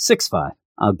 6.5.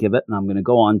 I'll give it. And I'm going to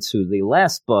go on to the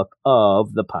last book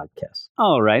of the podcast.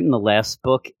 All right. And the last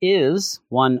book is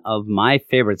one of my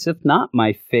favorites, if not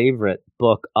my favorite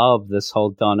book of this whole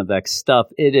Dawn of X stuff.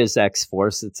 It is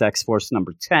X-Force. It's X-Force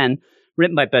number 10.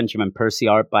 Written by Benjamin Percy,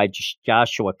 art by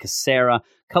Joshua Cassara,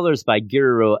 colors by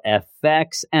Guru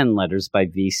FX, and letters by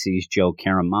VC's Joe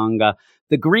Caramagna.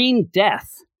 The Green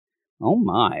Death. Oh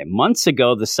my. Months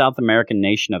ago, the South American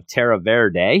nation of Terra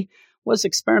Verde was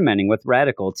experimenting with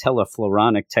radical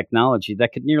telefloronic technology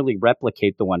that could nearly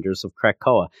replicate the wonders of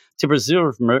Krakoa. To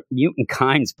preserve mutant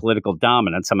kind's political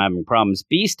dominance, I'm having problems.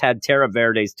 Beast had Terra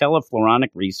Verde's telefloronic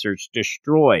research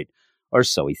destroyed, or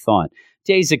so he thought.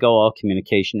 Days ago, all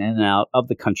communication in and out of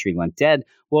the country went dead.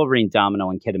 Wolverine, Domino,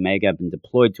 and Kid Omega have been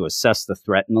deployed to assess the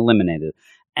threat and eliminate it.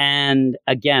 And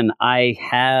again, I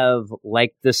have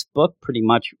liked this book pretty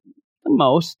much the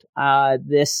most.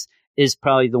 This is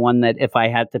probably the one that, if I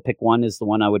had to pick one, is the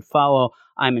one I would follow.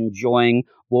 I'm enjoying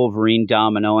Wolverine,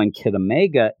 Domino, and Kid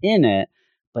Omega in it.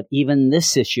 But even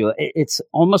this issue, it's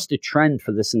almost a trend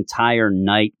for this entire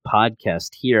night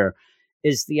podcast here,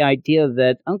 is the idea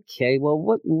that, okay,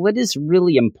 well, what is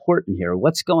really important here?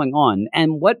 What's going on?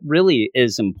 And what really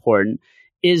is important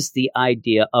is the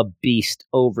idea of Beast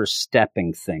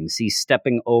overstepping things. He's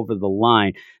stepping over the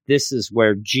line. This is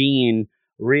where Jean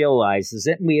realizes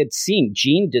it. And we had seen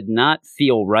Jean did not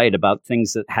feel right about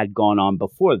things that had gone on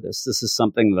before this. This is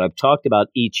something that I've talked about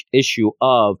each issue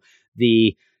of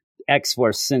the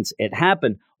X-Force since it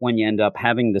happened, when you end up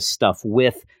having this stuff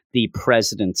with the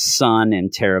president's son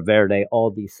and Terra Verde, all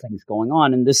these things going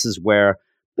on. And this is where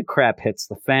the crap hits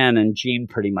the fan, and Jean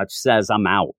pretty much says, I'm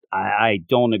out. I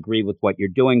don't agree with what you're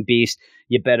doing, Beast.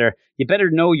 You better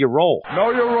know your role.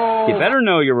 Know your role. You better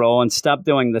know your role and stop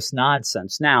doing this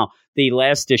nonsense. Now, the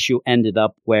last issue ended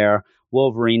up where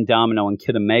Wolverine, Domino, and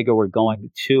Kid Omega were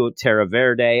going to Terra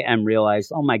Verde and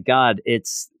realized, oh my God,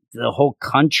 it's the whole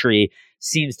country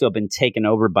seems to have been taken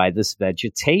over by this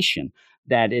vegetation.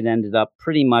 That it ended up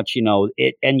pretty much,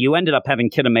 and you ended up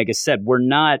having Kid Omega said, we're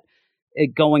not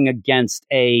going against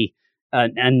a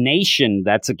nation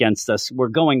that's against us. We're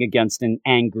going against an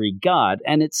angry god.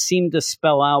 And it seemed to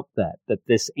spell out that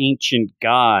this ancient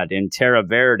god in Terra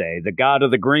Verde, the god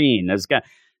of the green, has got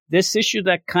this issue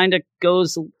that kind of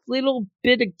goes a little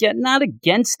bit not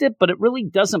against it, but it really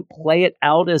doesn't play it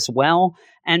out as well.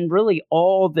 And really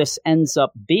all this ends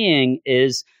up being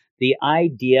is the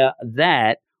idea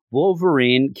that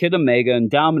Wolverine, Kid Omega,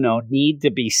 and Domino need to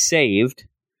be saved,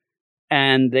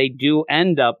 and they do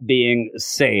end up being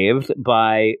saved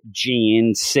by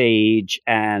Jean, Sage,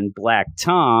 and Black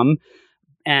Tom.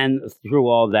 And through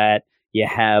all that, you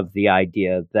have the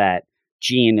idea that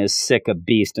Jean is sick of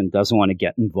Beast and doesn't want to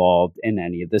get involved in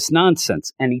any of this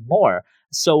nonsense anymore.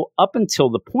 So up until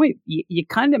the point, you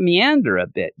kind of meander a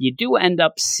bit. You do end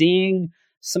up seeing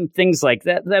some things like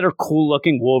that are cool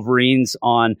looking. Wolverines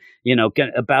on,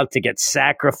 about to get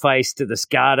sacrificed to this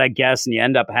god, I guess. And you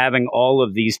end up having all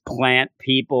of these plant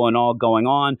people and all going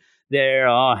on. They're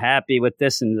all happy with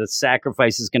this and the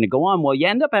sacrifice is going to go on. Well, you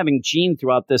end up having Jean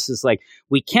throughout this is like,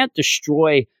 we can't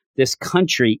destroy this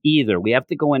country either. We have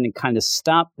to go in and kind of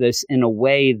stop this in a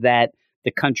way that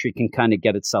the country can kind of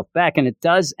get itself back. And it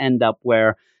does end up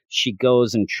where she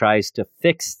goes and tries to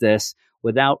fix this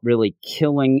without really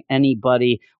killing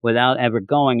anybody, without ever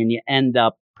going. And you end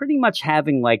up pretty much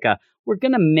having like we're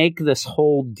going to make this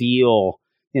whole deal,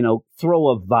 throw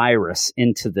a virus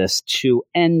into this to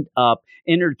end up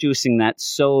introducing that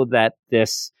so that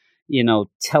this,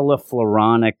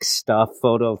 telefloronic stuff,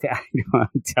 I'm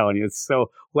telling you, it's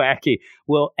so wacky,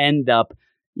 will end up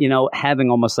having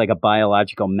almost like a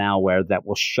biological malware that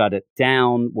will shut it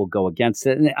down, will go against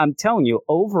it. And I'm telling you,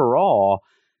 overall,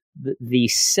 the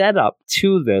setup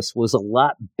to this was a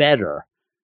lot better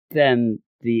than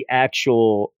the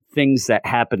actual things that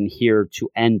happened here to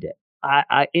end it.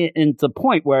 And the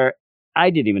point where I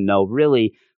didn't even know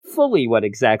really fully what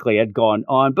exactly had gone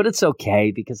on, but it's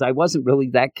okay because I wasn't really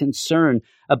that concerned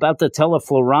about the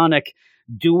telefloronic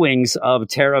doings of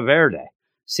Terra Verde.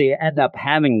 So you end up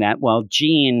having that. Well,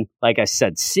 Gene, like I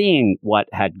said, seeing what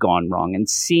had gone wrong and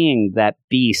seeing that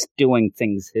beast doing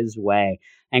things his way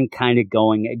and kind of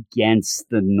going against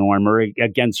the norm or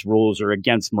against rules or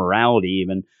against morality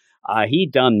even, he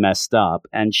done messed up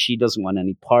and she doesn't want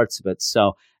any parts of it.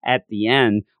 So at the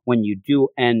end, when you do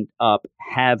end up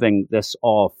having this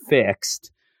all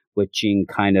fixed with Jean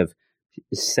kind of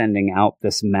sending out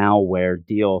this malware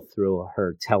deal through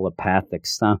her telepathic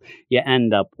stuff, you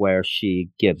end up where she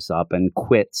gives up and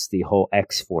quits the whole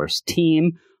X-Force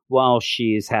team while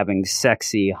she's having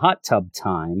sexy hot tub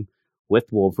time with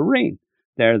Wolverine.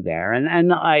 They're there.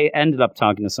 And I ended up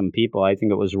talking to some people. I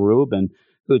think it was Ruben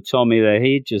who told me that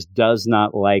he just does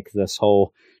not like this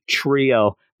whole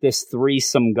trio, this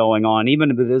threesome going on, even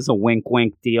if it is a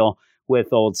wink-wink deal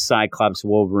with old Cyclops,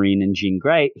 Wolverine, and Jean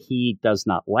Grey. He does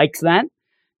not like that.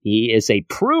 He is a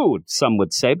prude, some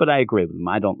would say, but I agree with him.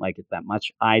 I don't like it that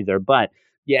much either. But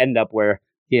you end up where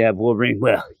you have Wolverine,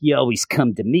 well, you always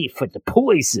come to me for the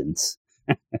poisons.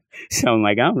 So I'm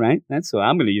like, all right, that's what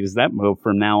I'm going to use that move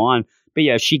from now on. But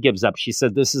yeah, she gives up. She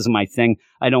said, this is my thing.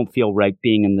 I don't feel right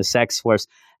being in this X-Force.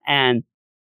 And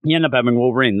you end up having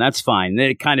Wolverine. That's fine.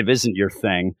 It kind of isn't your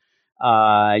thing.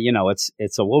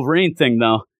 It's a Wolverine thing,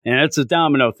 though. And it's a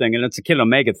Domino thing. And it's a Kid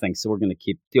Omega thing. So we're going to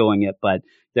keep doing it. But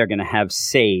they're going to have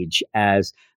Sage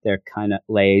as their kind of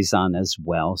liaison as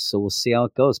well. So we'll see how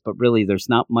it goes. But really, there's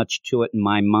not much to it in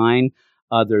my mind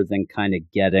other than kind of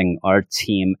getting our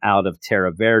team out of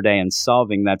Terra Verde and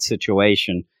solving that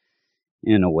situation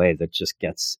in a way that just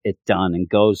gets it done and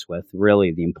goes with.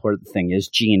 Really, the important thing is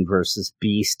Jean versus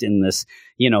Beast in this,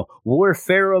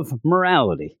 warfare of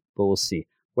morality. But we'll see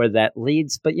where that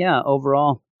leads. But yeah,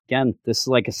 overall, again, this is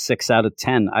like a 6 out of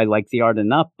 10. I like the art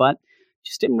enough, but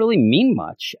just didn't really mean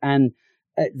much. And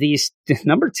these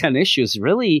number 10 issues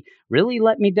really, really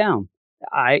let me down.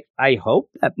 I hope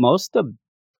that most of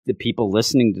the people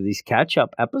listening to these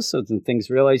catch-up episodes and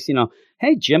things realize,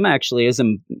 hey, Jim actually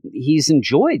he's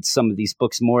enjoyed some of these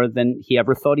books more than he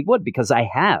ever thought he would, because I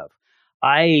have.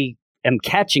 I am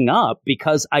catching up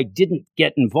because I didn't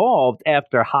get involved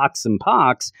after Hox and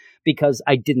Pox because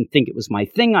I didn't think it was my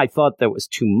thing. I thought there was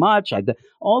too much,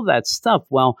 all that stuff.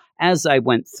 Well, as I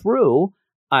went through,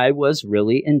 I was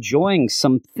really enjoying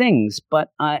some things, but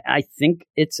I think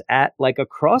it's at like a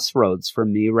crossroads for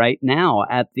me right now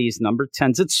at these number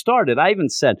 10s. It started, I even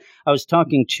said, I was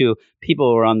talking to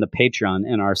people who are on the Patreon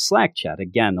in our Slack chat.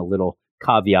 Again, a little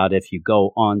caveat, if you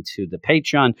go on to the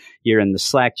Patreon, you're in the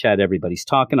Slack chat, everybody's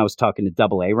talking. I was talking to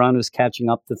Double A Ron, who's catching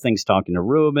up to things, talking to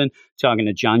Ruben, talking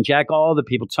to John Jack, all the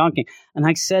people talking. And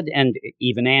I said, and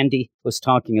even Andy was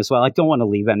talking as well. I don't want to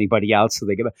leave anybody out so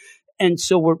they give it. And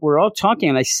so we're all talking,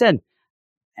 and I said,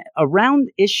 around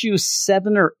issue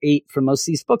 7 or 8 for most of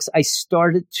these books, I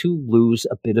started to lose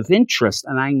a bit of interest,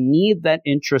 and I need that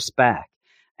interest back.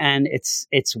 And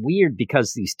it's weird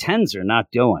because these 10s are not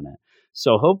doing it.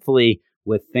 So hopefully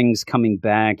with things coming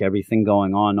back, everything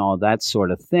going on, all that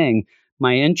sort of thing,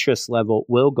 my interest level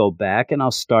will go back, and I'll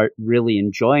start really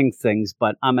enjoying things.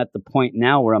 But I'm at the point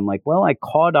now where I'm like, well, I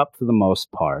caught up for the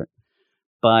most part.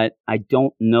 But I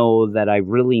don't know that I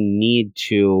really need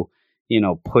to,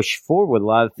 push forward a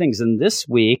lot of things. And this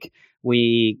week,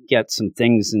 we get some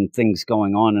things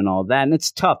going on and all that. And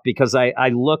it's tough because I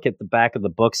look at the back of the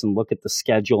books and look at the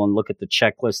schedule and look at the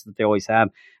checklist that they always have,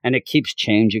 and it keeps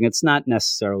changing. It's not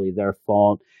necessarily their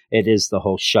fault. It is the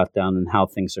whole shutdown and how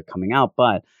things are coming out.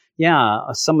 But yeah,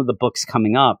 some of the books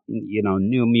coming up,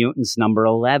 New Mutants number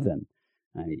 11.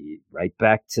 Right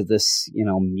back to this,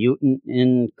 mutant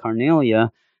in Carnelia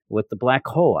with the black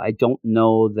hole. I don't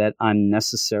know that I'm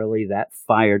necessarily that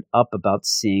fired up about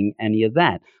seeing any of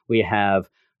that. We have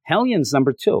Hellions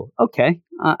number 2. Okay,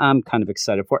 I'm kind of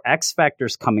excited for. X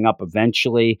Factor's coming up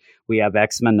eventually. We have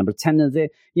X-Men number 10.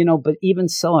 But even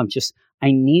so, I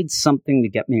need something to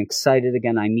get me excited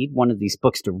again. I need one of these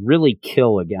books to really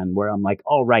kill again, where I'm like,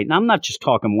 all right. And I'm not just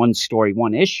talking one story,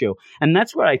 one issue. And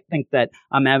that's where I think that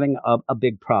I'm having a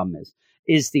big problem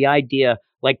is the idea,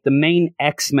 like the main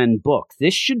X-Men book.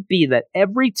 This should be that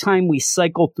every time we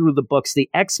cycle through the books, the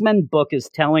X-Men book is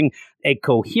telling a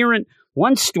coherent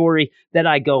one story that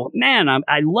I go, man,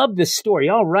 I love this story.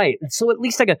 All right. And so at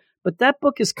least but that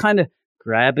book is kind of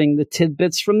grabbing the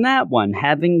tidbits from that one,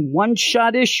 having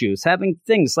one-shot issues, having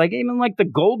things like even like the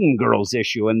Golden Girls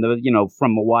issue and the,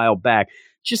 from a while back.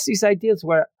 Just these ideas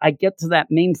where I get to that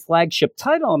main flagship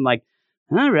title. I'm like,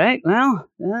 all right, well,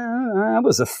 that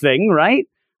was a thing, right?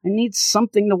 I need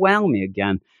something to wow me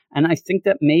again. And I think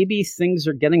that maybe things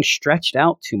are getting stretched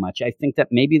out too much. I think that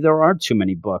maybe there are too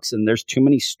many books and there's too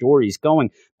many stories going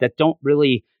that don't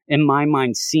really, in my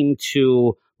mind, seem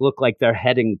to look like they're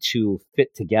heading to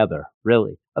fit together,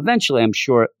 really. Eventually, I'm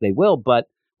sure they will, but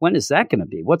when is that going to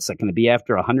be? What's that going to be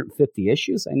after 150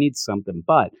 issues? I need something.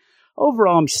 But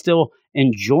overall, I'm still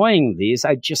enjoying these.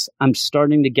 I'm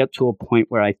starting to get to a point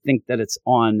where I think that it's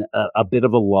on a bit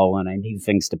of a lull and I need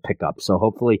things to pick up. So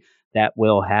hopefully that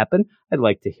will happen. I'd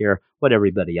like to hear what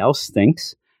everybody else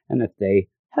thinks. And if they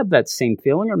have that same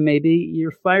feeling, or maybe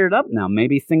you're fired up now.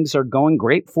 Maybe things are going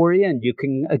great for you and you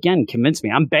can, again, convince me.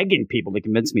 I'm begging people to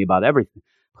convince me about everything.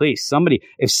 Please,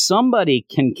 if somebody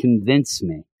can convince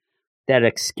me that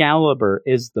Excalibur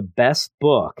is the best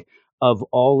book of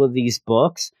all of these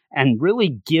books and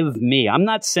really give me, I'm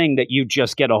not saying that you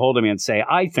just get a hold of me and say,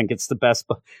 I think it's the best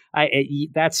book.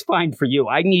 That's fine for you.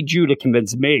 I need you to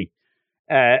convince me.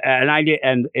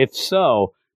 And if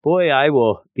so, boy,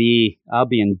 I'll be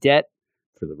in debt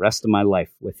for the rest of my life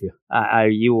with you.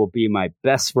 You will be my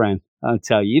best friend. I'll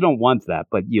tell you, you don't want that,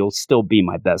 but you'll still be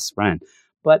my best friend.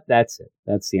 But that's it.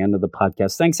 That's the end of the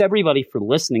podcast. Thanks, everybody, for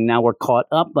listening. Now we're caught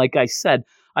up. Like I said,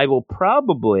 I will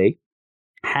probably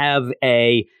have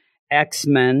a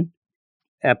X-Men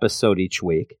episode each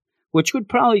week, which would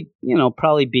probably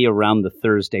be around the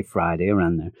Thursday, Friday,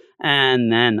 around there.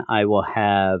 And then I will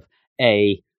have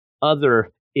a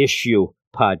other issue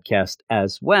podcast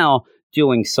as well,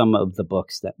 doing some of the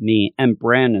books that me and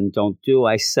Brandon don't do.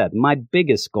 I said my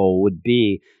biggest goal would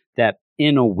be that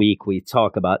in a week we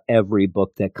talk about every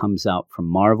book that comes out from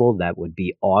Marvel. That would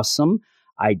be awesome.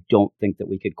 I don't think that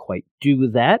we could quite do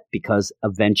that because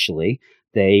eventually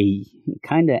they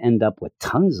kind of end up with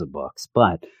tons of books,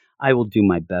 but I will do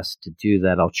my best to do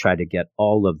that. I'll try to get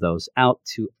all of those out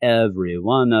to every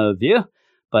one of you.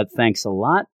 But thanks a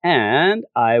lot, and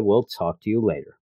I will talk to you later.